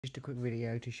Just a quick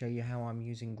video to show you how I'm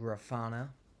using Grafana.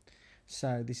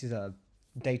 So this is a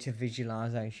data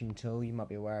visualization tool, you might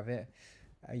be aware of it.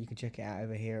 You can check it out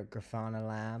over here at Grafana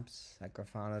Labs at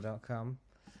grafana.com.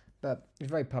 But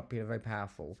it's very popular, very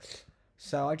powerful.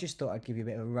 So I just thought I'd give you a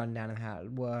bit of a rundown of how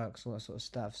it works, all that sort of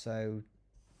stuff. So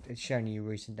it's showing you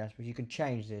recent dashboards. You can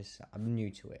change this. I'm new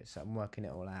to it, so I'm working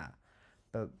it all out.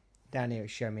 But down here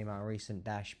it's showing me my recent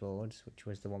dashboards, which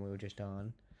was the one we were just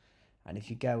on. And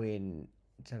if you go in,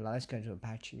 so let's go to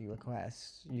Apache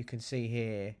requests. You can see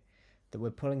here that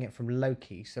we're pulling it from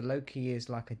Loki. So Loki is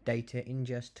like a data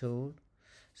ingest tool.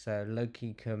 So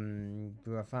Loki can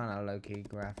Grafana Loki.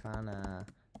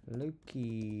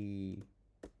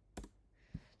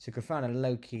 So Grafana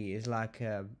Loki is like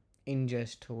a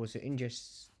ingest tool. So it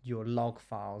ingests your log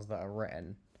files that are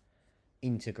written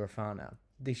into Grafana.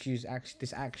 This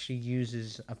actually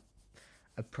uses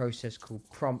a process called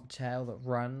prompt tail that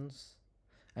runs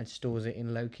and stores it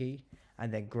in Loki, and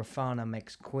then Grafana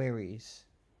makes queries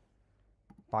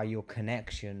by your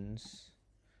connections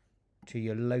to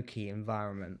your Loki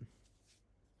environment.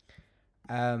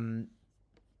 There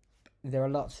are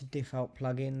lots of default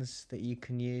plugins that you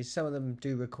can use. Some of them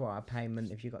do require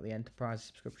payment if you've got the enterprise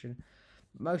subscription.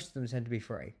 Most of them tend to be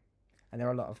free, and there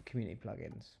are a lot of community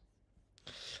plugins.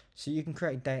 So you can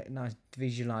create nice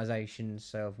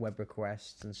visualizations of web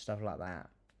requests and stuff like that.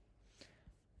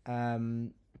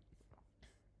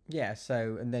 Yeah,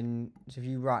 so if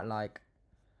you write like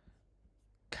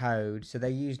code, so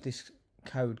they use this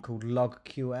code called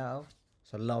logql.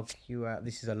 So logql,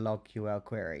 this is a logql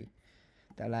query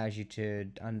that allows you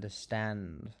to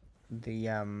understand the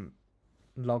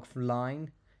log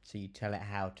line. So you tell it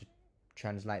how to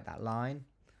translate that line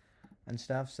and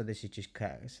stuff. So this is just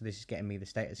code. So this is getting me the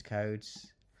status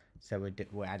codes. So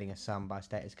we're adding a sum by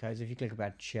status codes. If you click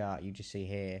about chart, you just see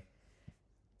here,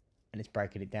 and it's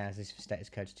breaking it down. So this is status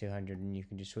codes 200, and you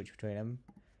can just switch between them.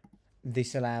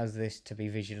 This allows this to be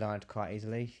visualized quite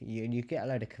easily. You get a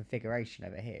load of configuration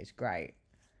over here. It's great.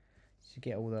 So you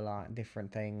get all the like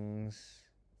different things.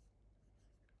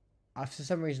 For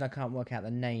some reason I can't work out the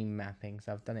name mapping,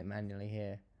 so I've done it manually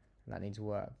here. That needs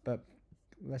work. But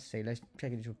let's see. Let's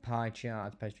check it into a pie chart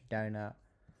as opposed to donut.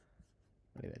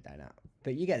 I'll leave it donut.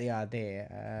 But you get the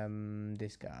idea.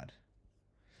 Discard.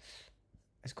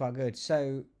 It's quite good.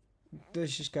 So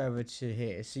let's just go over to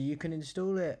here. So you can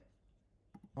install it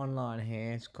online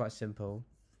here. It's quite simple.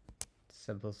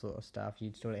 Simple sort of stuff. You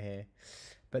install it here.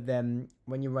 But then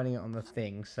when you're running it on the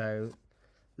thing, so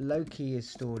Loki is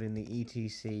stored in the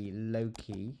etc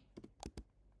Loki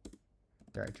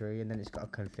directory, and then it's got a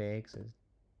config. So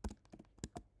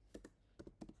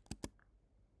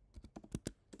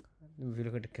if you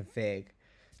look at the config,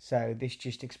 so this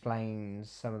just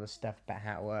explains some of the stuff about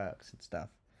how it works and stuff.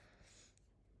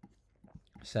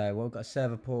 So we've got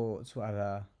server ports,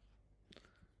 whatever,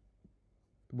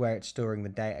 where it's storing the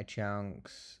data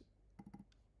chunks,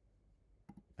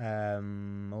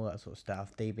 all that sort of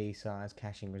stuff, DB size,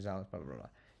 caching results, blah blah blah.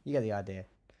 You get the idea.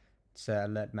 It's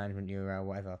alert management URL,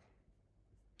 whatever.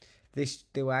 This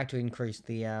they will have to increase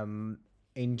the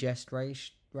ingest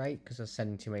rate because I was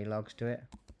sending too many logs to it.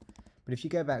 But if you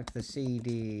go back to the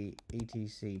cd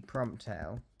etc prompt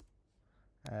tail,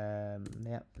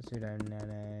 yep, sudo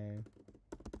nano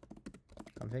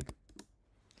config.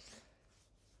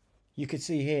 You can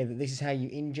see here that this is how you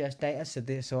ingest data.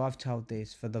 So I've told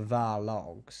this for the var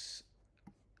logs.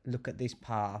 Look at this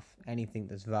path. Anything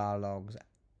that's var logs,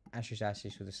 ** with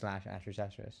a slash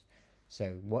 ***.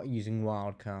 So what using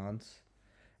wildcards,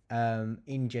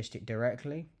 ingest it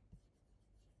directly,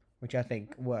 which I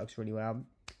think works really well.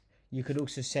 You could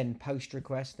also send post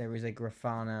requests. There is a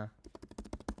Grafana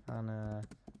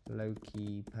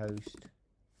Loki post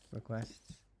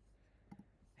requests.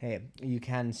 Here, you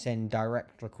can send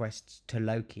direct requests to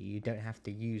Loki. You don't have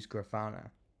to use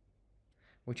Grafana,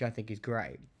 which I think is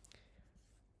great.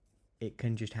 It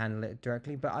can just handle it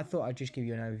directly, but I thought I'd just give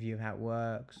you an overview of how it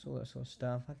works, all that sort of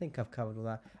stuff. I think I've covered all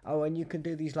that. Oh, and you can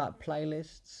do these like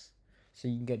playlists, so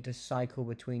you can get to cycle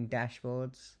between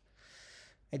dashboards.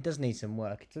 It does need some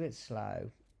work. It's a bit slow,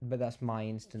 but that's my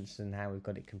instance and how we've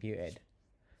got it computed.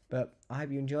 But I hope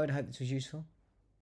you enjoyed. I hope this was useful.